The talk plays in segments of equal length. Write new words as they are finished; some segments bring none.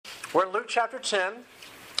We're in Luke chapter 10.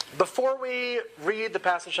 Before we read the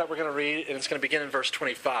passage that we're going to read, and it's going to begin in verse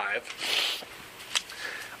 25,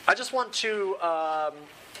 I just want to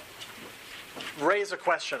raise a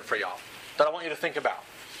question for y'all that I want you to think about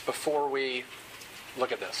before we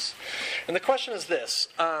look at this. And the question is this.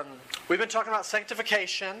 We've been talking about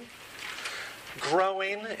sanctification,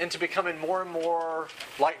 growing into becoming more and more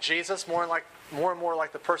like Jesus, more and more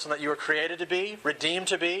like the person that you were created to be, redeemed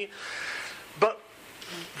to be. But,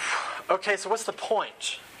 okay, so what's the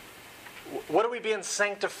point? What are we being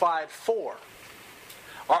sanctified for?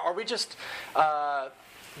 Are we just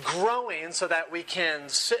growing so that we can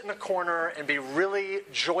sit in a corner and be really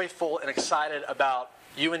joyful and excited about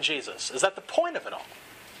you and Jesus? Is that the point of it all?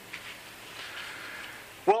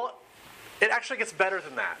 Well, it actually gets better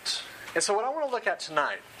than that. And so what I want to look at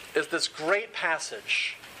tonight is this great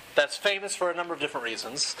passage that's famous for a number of different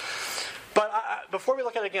reasons. But before we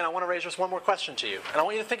look at it again, I want to raise just one more question to you. And I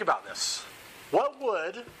want you to think about this. What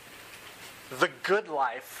would the good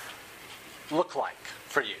life look like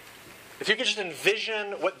for you? If you could just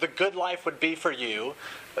envision what the good life would be for you,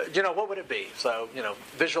 what would it be? So,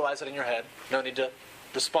 visualize it in your head. No need to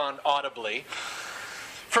respond audibly.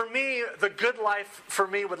 For me, the good life for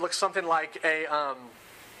me would look something like an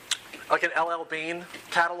LL Bean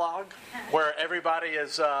catalog, where everybody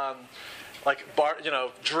is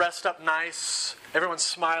dressed up nice. Everyone's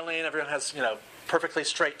smiling. Everyone has perfectly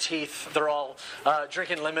straight teeth. They're all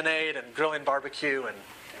drinking lemonade and grilling barbecue, and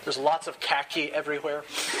there's lots of khaki everywhere.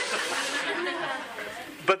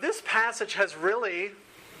 But this passage has really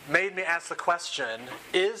made me ask the question,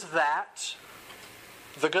 is that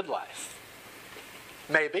the good life?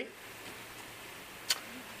 Maybe.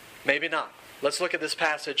 Maybe not. Let's look at this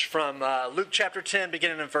passage from Luke chapter 10,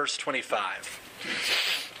 beginning in verse 25.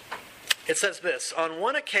 It says this: On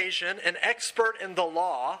one occasion, an expert in the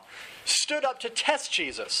law stood up to test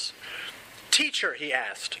Jesus. "Teacher," he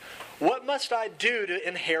asked, "what must I do to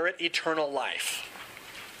inherit eternal life?"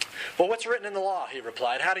 "Well, what's written in the law?" he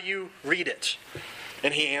replied. "How do you read it?"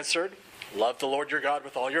 And he answered, "Love the Lord your God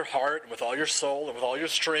with all your heart, and with all your soul, and with all your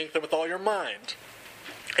strength, and with all your mind.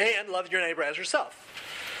 And love your neighbor as yourself."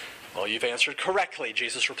 "Well, you've answered correctly,"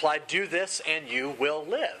 Jesus replied. "Do this and you will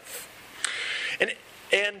live."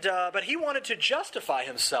 But he wanted to justify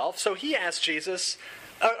himself, so he asked Jesus,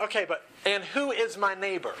 and who is my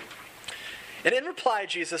neighbor?" And in reply,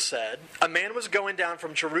 Jesus said, "A man was going down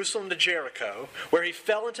from Jerusalem to Jericho, where he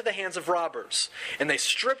fell into the hands of robbers. And they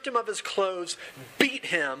stripped him of his clothes, beat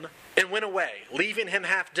him, and went away, leaving him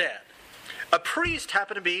half dead. A priest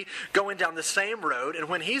happened to be going down the same road, and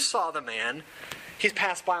when he saw the man, he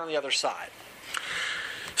passed by on the other side.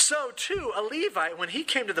 So, too, a Levite, when he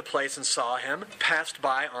came to the place and saw him, passed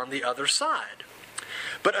by on the other side.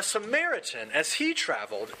 But a Samaritan, as he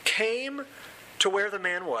traveled, came to where the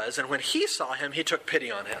man was, and when he saw him, he took pity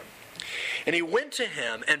on him. And he went to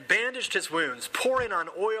him and bandaged his wounds, pouring on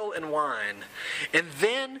oil and wine. And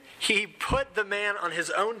then he put the man on his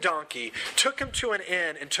own donkey, took him to an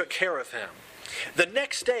inn, and took care of him. The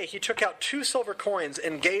next day he took out 2 silver coins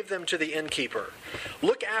and gave them to the innkeeper.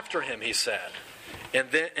 "Look after him," he said,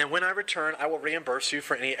 and when I return, I will reimburse you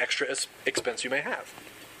for any extra expense you may have."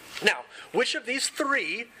 Now, which of these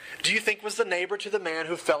 3 do you think was the neighbor to the man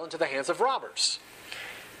who fell into the hands of robbers?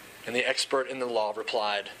 And the expert in the law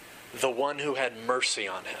replied, "The one who had mercy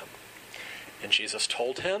on him." And Jesus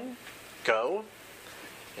told him, "Go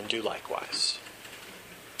and do likewise."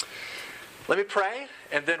 Let me pray,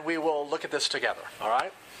 and then we will look at this together, all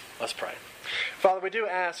right? Let's pray. Father, we do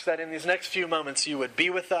ask that in these next few moments you would be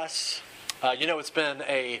with us. It's been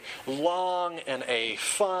a long and a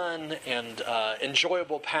fun and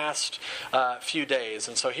enjoyable past few days.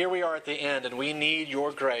 And so here we are at the end, and we need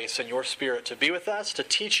your grace and your Spirit to be with us, to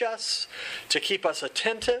teach us, to keep us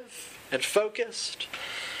attentive and focused.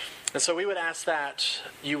 And so we would ask that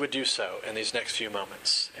you would do so in these next few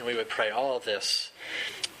moments. And we would pray all of this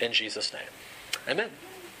in Jesus' name. Amen.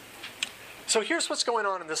 So here's what's going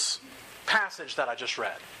on in this passage that I just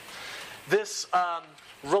read. This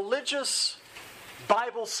religious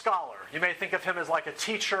Bible scholar, you may think of him as like a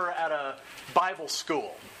teacher at a Bible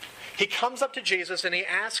school. He comes up to Jesus and he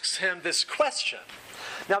asks him this question.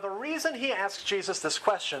 Now, the reason he asks Jesus this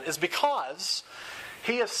question is because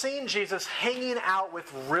he has seen Jesus hanging out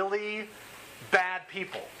with really bad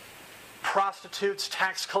people. Prostitutes,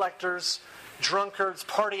 tax collectors, drunkards,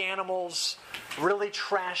 party animals, really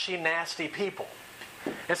trashy, nasty people.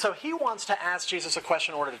 And so he wants to ask Jesus a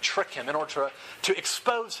question in order to trick him, in order to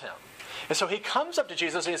expose him. And so he comes up to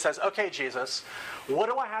Jesus and he says, "Okay, Jesus, what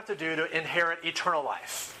do I have to do to inherit eternal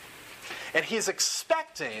life?" And he's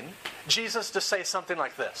expecting Jesus to say something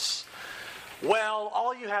like this. well,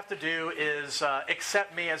 all you have to do is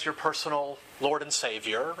accept me as your personal Lord and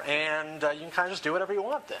Savior, and you can kind of just do whatever you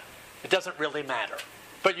want then. It doesn't really matter.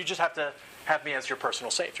 But you just have to have me as your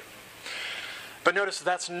personal Savior. But notice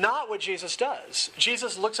that's not what Jesus does.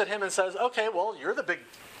 Jesus looks at him and says, okay, well, you're the big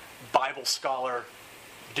Bible scholar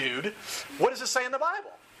dude. What does it say in the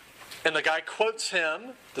Bible? And the guy quotes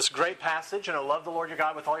him, this great passage, love the Lord your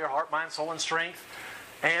God with all your heart, mind, soul, and strength,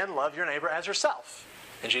 and love your neighbor as yourself.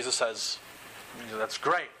 And Jesus says, that's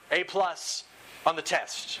great. A+ on the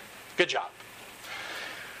test. Good job.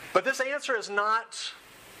 But this answer is not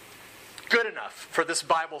good enough for this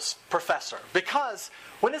Bible professor. Because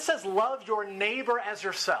when it says love your neighbor as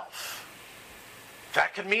yourself,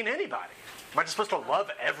 that could mean anybody. Am I just supposed to love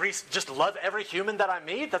every human that I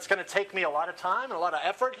meet? That's going to take me a lot of time and a lot of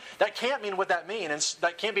effort. That can't mean what that means. And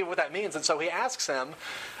that can't be what that means. And so he asks him,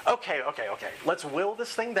 okay. Let's will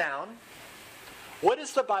this thing down. What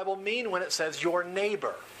does the Bible mean when it says your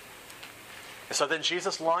neighbor? And so then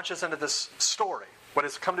Jesus launches into this story, what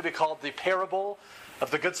has come to be called the parable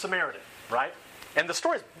of the Good Samaritan, right? And the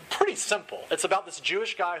story is pretty simple. It's about this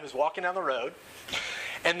Jewish guy who's walking down the road,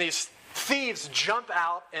 and these thieves jump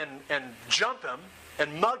out and jump him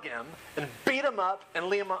and mug him and beat him up and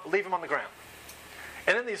leave him on the ground.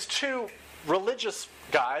 And then these two religious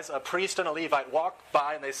guys, a priest and a Levite, walk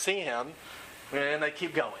by and they see him and they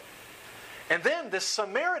keep going. And then this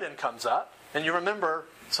Samaritan comes up, and you remember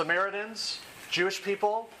Samaritans, Jewish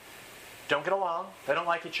people, don't get along. They don't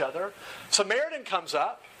like each other. Samaritan comes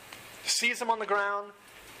up, sees him on the ground,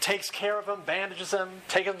 takes care of him, bandages him,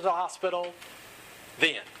 takes him to the hospital.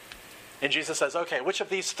 The end. And Jesus says, okay, which of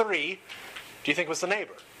these three do you think was the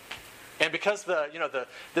neighbor? And because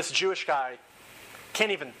this Jewish guy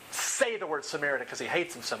can't even say the word Samaritan because he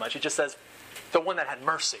hates him so much, he just says, the one that had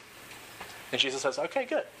mercy. And Jesus says, okay,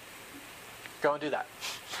 good. Go and do that.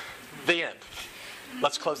 The end.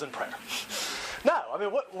 Let's close in prayer. No, I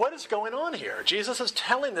mean, what is going on here? Jesus is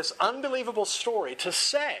telling this unbelievable story to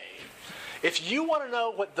say, if you want to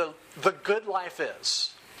know what the good life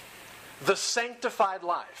is, the sanctified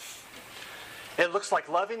life, it looks like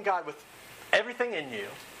loving God with everything in you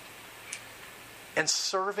and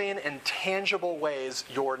serving in tangible ways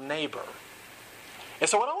your neighbor. And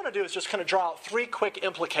so what I want to do is just kind of draw out three quick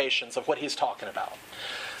implications of what he's talking about.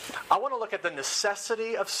 I want to look at the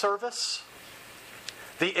necessity of service,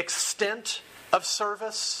 the extent of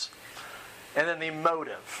service, and then the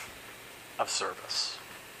motive of service.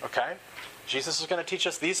 Okay? Jesus is going to teach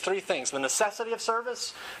us these three things: the necessity of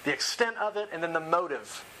service, the extent of it, and then the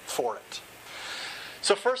motive for it.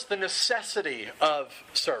 So first, the necessity of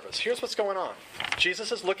service. Here's what's going on.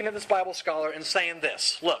 Jesus is looking at this Bible scholar and saying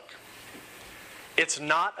this: look, it's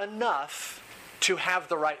not enough to have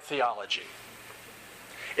the right theology.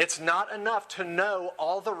 It's not enough to know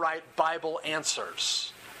all the right Bible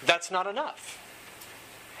answers. That's not enough.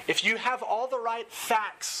 If you have all the right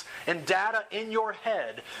facts and data in your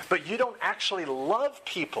head, but you don't actually love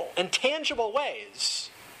people in tangible ways,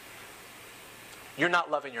 you're not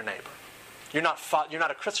loving your neighbor. You're not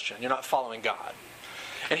a Christian. You're not following God.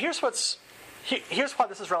 And here's why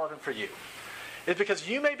this is relevant for you. It's because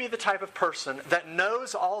you may be the type of person that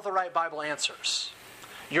knows all the right Bible answers.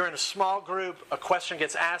 You're in a small group, a question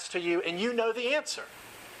gets asked to you, and you know the answer.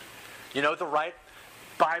 You know the right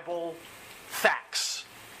Bible facts.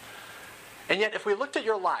 And yet, if we looked at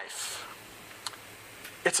your life,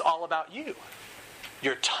 it's all about you.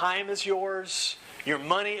 Your time is yours. Your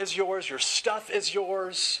money is yours. Your stuff is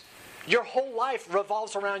yours. Your whole life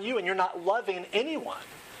revolves around you, and you're not loving anyone.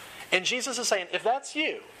 And Jesus is saying, if that's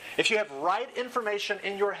you, if you have right information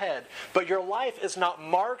in your head, but your life is not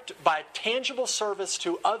marked by tangible service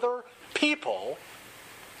to other people,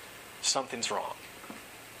 something's wrong.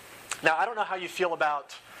 Now, I don't know how you feel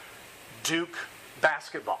about Duke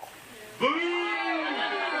basketball.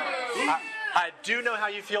 I do know how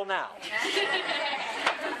you feel now.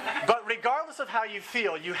 But regardless of how you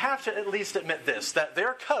feel, you have to at least admit this, that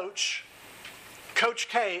their coach, Coach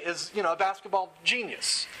K, is, a basketball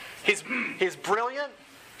genius. He's brilliant.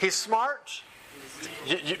 He's smart.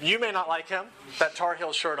 You may not like him, that Tar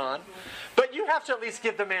Heel shirt on. But you have to at least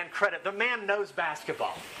give the man credit. The man knows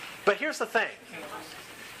basketball. But here's the thing.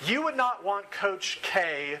 You would not want Coach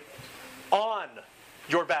K on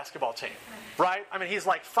your basketball team, right? I mean, he's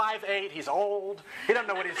like 5'8", he's old, he doesn't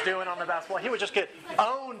know what he's doing on the basketball. He would just get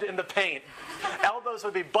owned in the paint. Elbows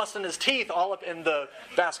would be busting his teeth all up in the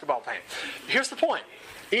basketball paint. Here's the point.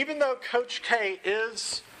 Even though Coach K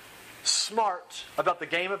is smart about the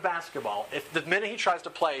game of basketball, if the minute he tries to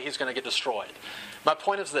play, he's going to get destroyed. My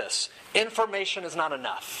point is this: information is not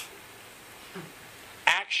enough.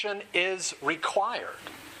 Action is required.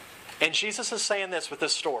 And Jesus is saying this with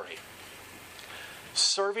this story.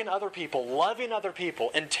 Serving other people, loving other people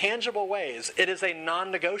in tangible ways, it is a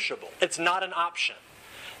non-negotiable. It's not an option.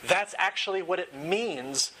 That's actually what it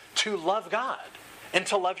means to love God and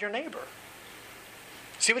to love your neighbor.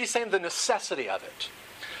 See what he's saying? The necessity of it.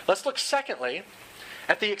 Let's look secondly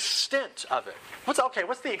at the extent of it. What's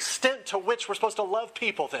the extent to which we're supposed to love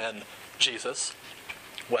people then, Jesus?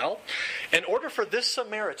 Well, in order for this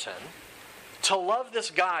Samaritan to love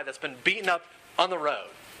this guy that's been beaten up on the road,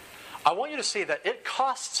 I want you to see that it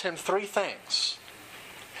costs him three things.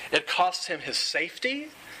 It costs him his safety,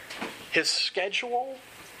 his schedule,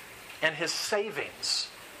 and his savings.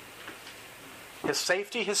 His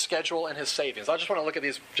safety, his schedule, and his savings. I just want to look at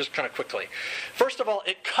these just kind of quickly. First of all,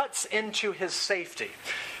 it cuts into his safety.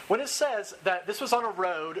 When it says that this was on a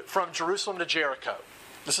road from Jerusalem to Jericho,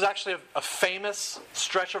 this is actually a famous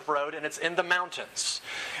stretch of road, and it's in the mountains.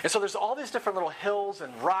 And so there's all these different little hills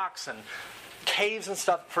and rocks and caves and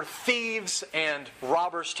stuff for thieves and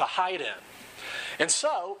robbers to hide in. And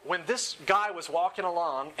so, when this guy was walking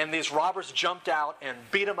along and these robbers jumped out and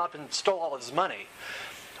beat him up and stole all his money,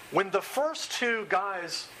 when the first two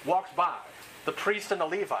guys walked by, the priest and the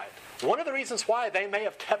Levite, one of the reasons why they may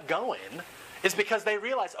have kept going is because they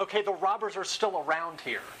realized, okay, the robbers are still around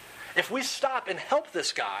here. If we stop and help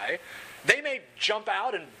this guy, they may jump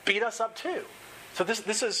out and beat us up too. So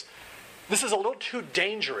this is a little too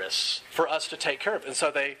dangerous for us to take care of. And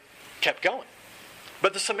so they kept going.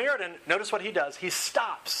 But the Samaritan, notice what he does. He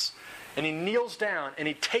stops and he kneels down and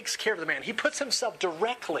he takes care of the man. He puts himself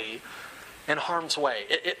directly in harm's way.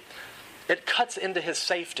 It cuts into his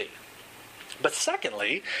safety. But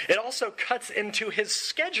secondly, it also cuts into his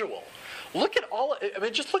schedule.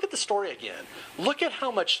 Just look at the story again. Look at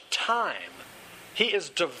how much time he is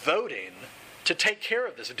devoting to take care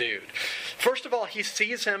of this dude. First of all, he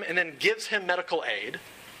sees him and then gives him medical aid.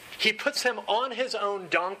 He puts him on his own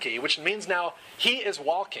donkey, which means now he is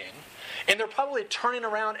walking. And they're probably turning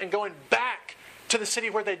around and going back to the city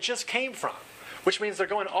where they just came from, which means they're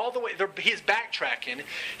going all the way. He's backtracking.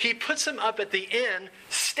 He puts him up at the inn,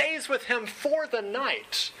 stays with him for the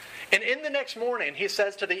night. And in the next morning, he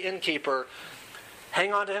says to the innkeeper,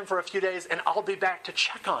 hang on to him for a few days and I'll be back to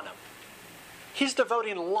check on him. He's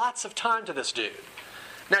devoting lots of time to this dude.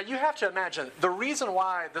 Now, you have to imagine, the reason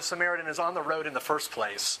why the Samaritan is on the road in the first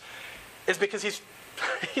place is because he's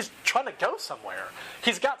trying to go somewhere.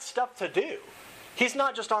 He's got stuff to do. He's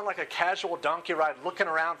not just on like a casual donkey ride looking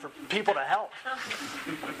around for people to help.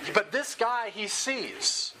 But this guy he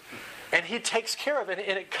sees, and he takes care of it,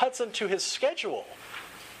 and it cuts into his schedule.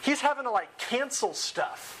 He's having to cancel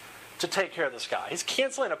stuff to take care of this guy. He's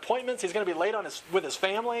canceling appointments. He's going to be late with his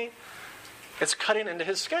family. It's cutting into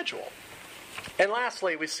his schedule. And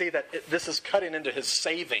lastly, we see that this is cutting into his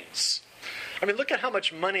savings. Look at how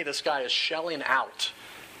much money this guy is shelling out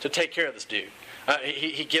to take care of this dude.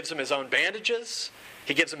 He gives him his own bandages.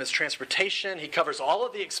 He gives him his transportation. He covers all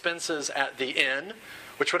of the expenses at the inn,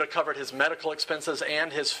 which would have covered his medical expenses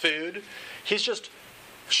and his food. He's just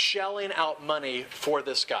shelling out money for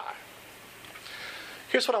this guy.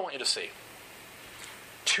 Here's what I want you to see.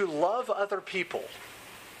 To love other people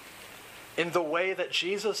in the way that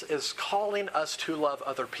Jesus is calling us to love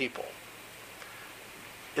other people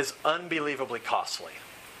is unbelievably costly.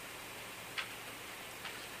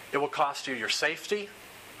 It will cost you your safety,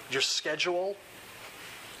 your schedule,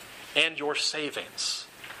 and your savings.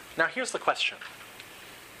 Now here's the question.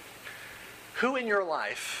 Who in your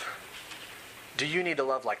life do you need to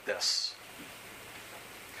love like this?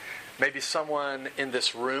 Maybe someone in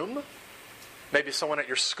this room, maybe someone at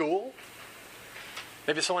your school,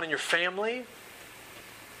 maybe someone in your family,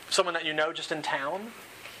 someone that you know just in town.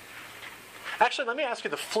 Actually, let me ask you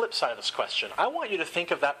the flip side of this question. I want you to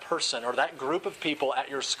think of that person or that group of people at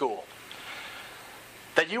your school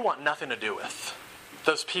that you want nothing to do with.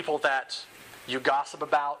 Those people that you gossip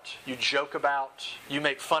about, you joke about, you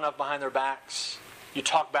make fun of behind their backs, you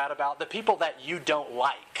talk bad about, the people that you don't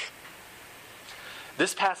like.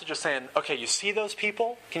 This passage is saying, okay, you see those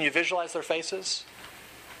people? Can you visualize their faces?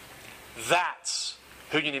 That's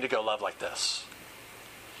who you need to go love like this.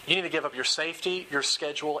 You need to give up your safety, your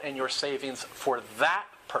schedule, and your savings for that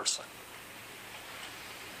person.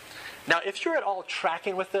 Now, if you're at all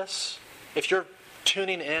tracking with this, if you're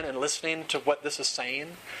tuning in and listening to what this is saying,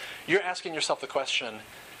 you're asking yourself the question,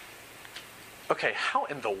 okay, how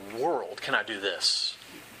in the world can I do this?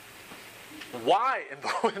 Why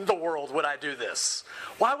in the world would I do this?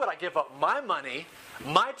 Why would I give up my money,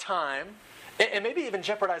 my time, and maybe even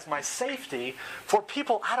jeopardize my safety for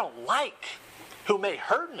people I don't like who may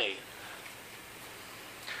hurt me?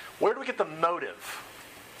 Where do we get the motive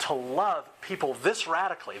to love people this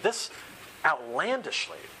radically, this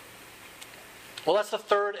outlandishly? Well, that's the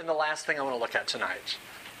third and the last thing I want to look at tonight.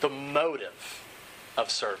 The motive of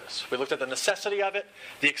service. We looked at the necessity of it,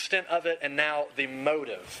 the extent of it, and now the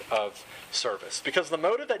motive of service. Because the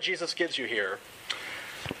motive that Jesus gives you here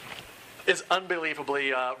is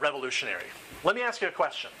unbelievably revolutionary. Let me ask you a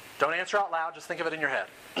question. Don't answer out loud, just think of it in your head.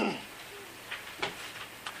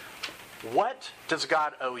 What does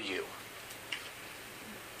God owe you?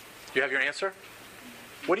 You have your answer?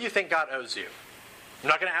 What do you think God owes you? I'm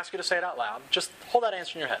not going to ask you to say it out loud. Just hold that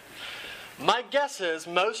answer in your head. My guess is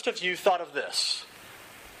most of you thought of this.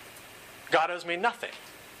 God owes me nothing.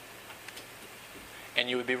 And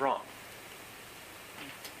you would be wrong.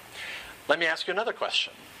 Let me ask you another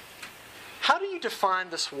question. How do you define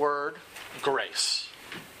this word grace?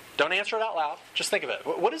 Don't answer it out loud. Just think of it.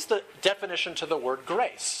 What is the definition to the word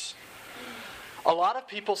grace? A lot of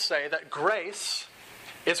people say that grace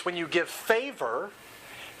is when you give favor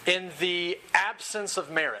in the absence of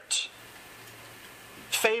merit.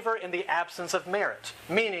 Favor in the absence of merit.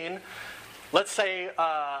 Meaning, let's say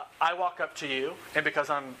I walk up to you, and because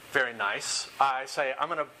I'm very nice, I say, I'm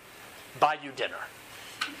going to buy you dinner.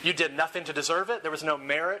 You did nothing to deserve it. There was no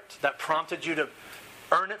merit that prompted you to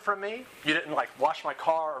earn it from me. You didn't wash my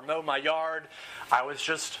car or mow my yard.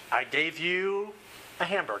 I gave you a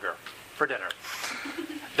hamburger for dinner.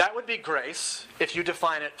 That would be grace if you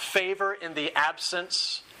define it favor in the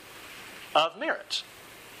absence of merit.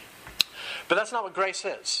 But that's not what grace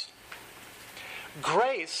is.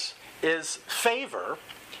 Grace is favor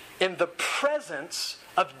in the presence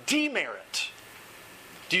of demerit.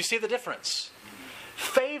 Do you see the difference?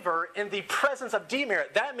 Favor in the presence of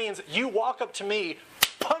demerit. That means you walk up to me,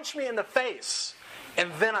 punch me in the face,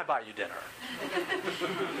 and then I buy you dinner.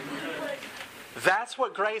 That's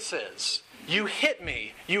what grace is. You hit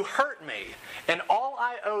me, you hurt me, and all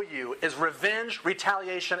I owe you is revenge,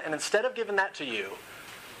 retaliation, and instead of giving that to you,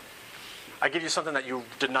 I give you something that you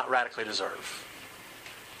did not radically deserve.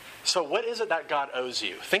 So what is it that God owes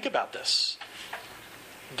you? Think about this.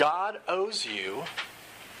 God owes you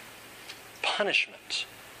punishment,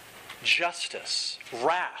 justice,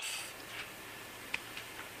 wrath.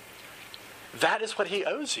 That is what He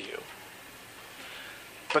owes you.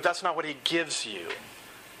 But that's not what He gives you.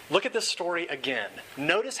 Look at this story again.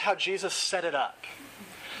 Notice how Jesus set it up.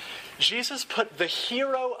 Jesus put the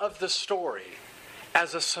hero of the story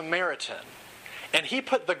as a Samaritan. And He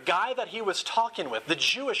put the guy that He was talking with, the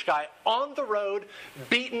Jewish guy, on the road,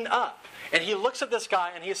 beaten up. And He looks at this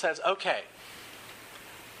guy and He says, okay,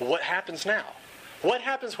 what happens now? What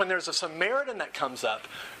happens when there's a Samaritan that comes up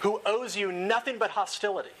who owes you nothing but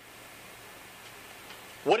hostility?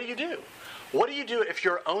 What do you do? What do you do if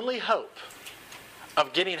your only hope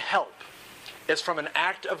of getting help is from an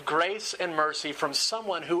act of grace and mercy from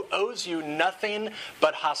someone who owes you nothing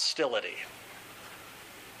but hostility?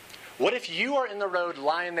 What if you are in the road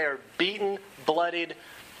lying there beaten, bloodied,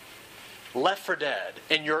 left for dead,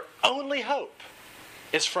 and your only hope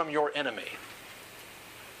is from your enemy?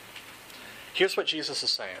 Here's what Jesus is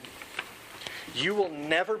saying. You will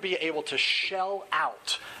never be able to shell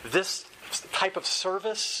out this type of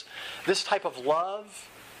service, this type of love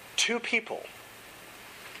to people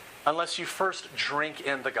unless you first drink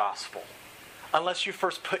in the gospel, unless you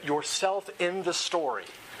first put yourself in the story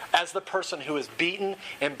as the person who is beaten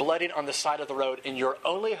and bloodied on the side of the road, and your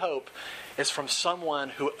only hope is from someone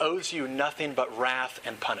who owes you nothing but wrath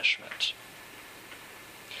and punishment.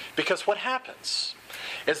 Because what happens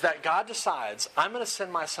is that God decides, I'm going to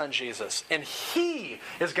send my son Jesus, and He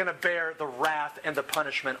is going to bear the wrath and the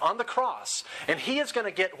punishment on the cross, and He is going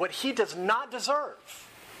to get what He does not deserve,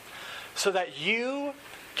 so that you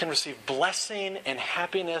can receive blessing and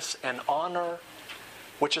happiness and honor,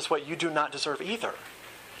 which is what you do not deserve either.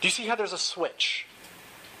 Do you see how there's a switch?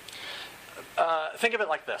 Think of it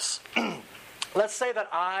like this. Let's say that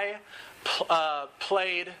I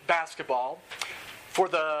played basketball for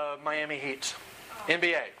the Miami Heat,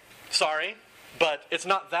 NBA. Sorry, but it's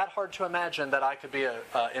not that hard to imagine that I could be an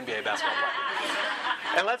NBA basketball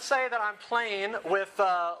player. And let's say that I'm playing with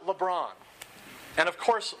LeBron. And of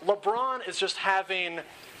course, LeBron is just having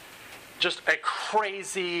just a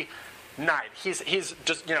crazy night. He's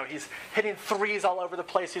just, he's hitting threes all over the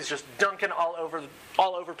place. He's just dunking all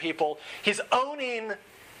over people. He's owning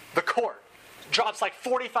the court. Drops like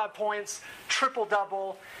 45 points,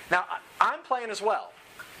 triple-double. Now, I'm playing as well,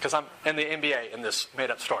 because I'm in the NBA in this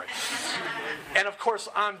made-up story. And of course,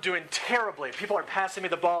 I'm doing terribly. People are passing me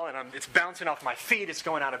the ball, and it's bouncing off my feet. It's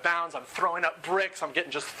going out of bounds. I'm throwing up bricks. I'm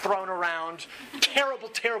getting just thrown around. Terrible,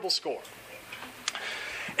 terrible score.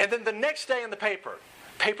 And then the next day in the paper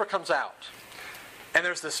comes out. And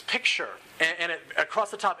there's this picture, and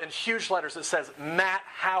across the top in huge letters it says, Matt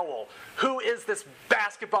Howell. Who is this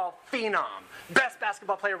basketball phenom? Best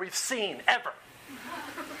basketball player we've seen ever.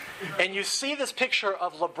 And you see this picture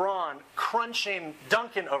of LeBron crunching,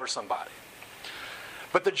 dunking over somebody.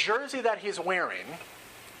 But the jersey that he's wearing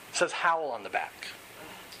says Howell on the back.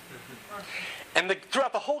 And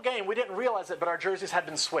throughout the whole game, we didn't realize it, but our jerseys had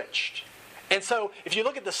been switched. And so if you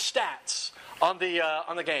look at the stats on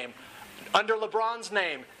the game, under LeBron's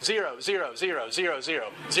name, 0, 0, 0, 0,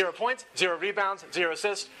 0. 0 points, 0 rebounds, 0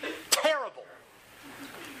 assists. Terrible.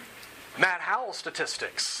 Matt Howell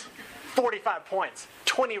statistics, 45 points,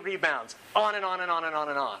 20 rebounds, on and on and on and on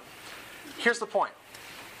and on. Here's the point.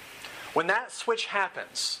 When that switch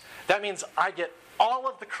happens, that means I get all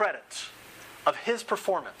of the credit of his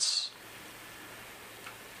performance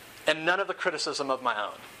and none of the criticism of my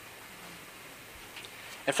own.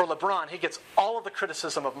 And for LeBron, he gets all of the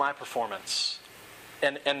criticism of my performance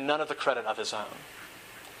and none of the credit of his own.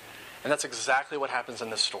 And that's exactly what happens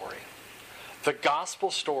in this story. The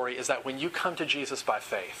gospel story is that when you come to Jesus by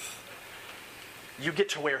faith, you get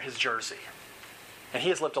to wear his jersey. And he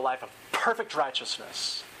has lived a life of perfect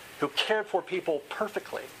righteousness, who cared for people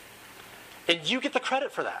perfectly. And you get the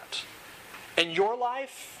credit for that. And your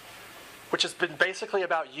life, which has been basically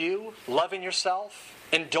about you loving yourself,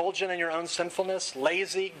 indulgent in your own sinfulness,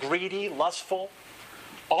 lazy, greedy, lustful,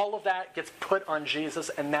 all of that gets put on Jesus,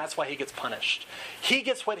 and that's why he gets punished. He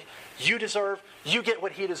gets what you deserve, you get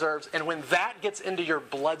what he deserves, and when that gets into your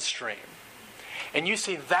bloodstream, and you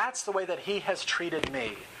see that's the way that he has treated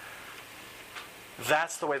me,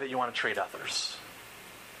 that's the way that you want to treat others.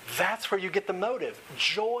 That's where you get the motive.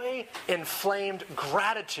 Joy-inflamed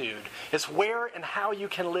gratitude is where and how you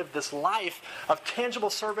can live this life of tangible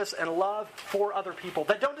service and love for other people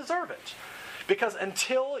that don't deserve it. Because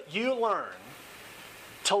until you learn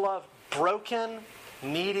to love broken,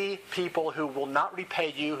 needy people who will not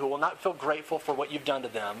repay you, who will not feel grateful for what you've done to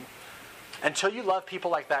them, until you love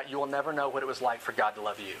people like that, you will never know what it was like for God to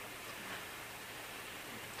love you.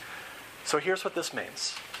 So here's what this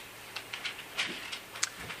means.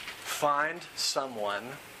 Find someone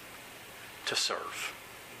to serve.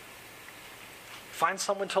 Find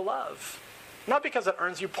someone to love. Not because it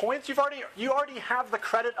earns you points. You already have the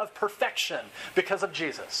credit of perfection because of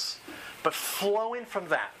Jesus. But flowing from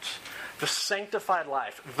that, the sanctified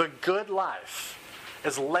life, the good life,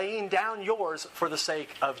 is laying down yours for the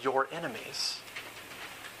sake of your enemies.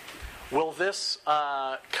 Will this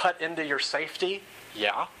cut into your safety?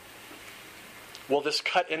 Yeah. Will this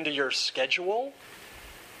cut into your schedule?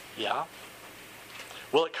 Yeah.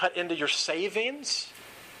 Will it cut into your savings?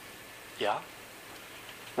 Yeah.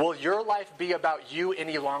 Will your life be about you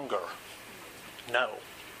any longer? No.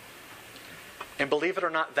 And believe it or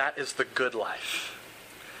not, that is the good life.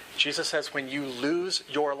 Jesus says when you lose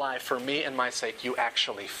your life for me and my sake, you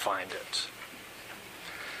actually find it.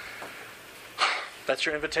 That's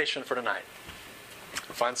your invitation for tonight.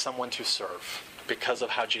 Find someone to serve because of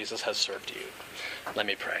how Jesus has served you. Let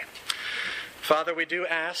me pray. Father, we do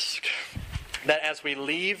ask that as we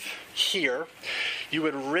leave here, you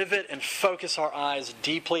would rivet and focus our eyes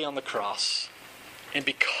deeply on the cross. And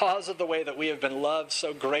because of the way that we have been loved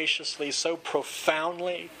so graciously, so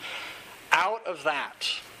profoundly, out of that,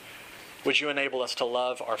 would you enable us to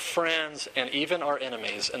love our friends and even our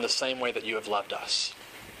enemies in the same way that you have loved us.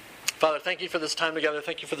 Father, thank you for this time together.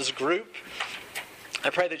 Thank you for this group.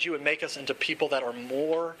 I pray that you would make us into people that are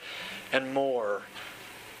more and more,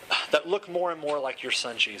 that look more and more like your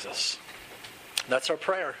Son, Jesus. That's our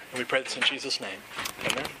prayer, and we pray this in Jesus' name.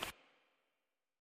 Amen.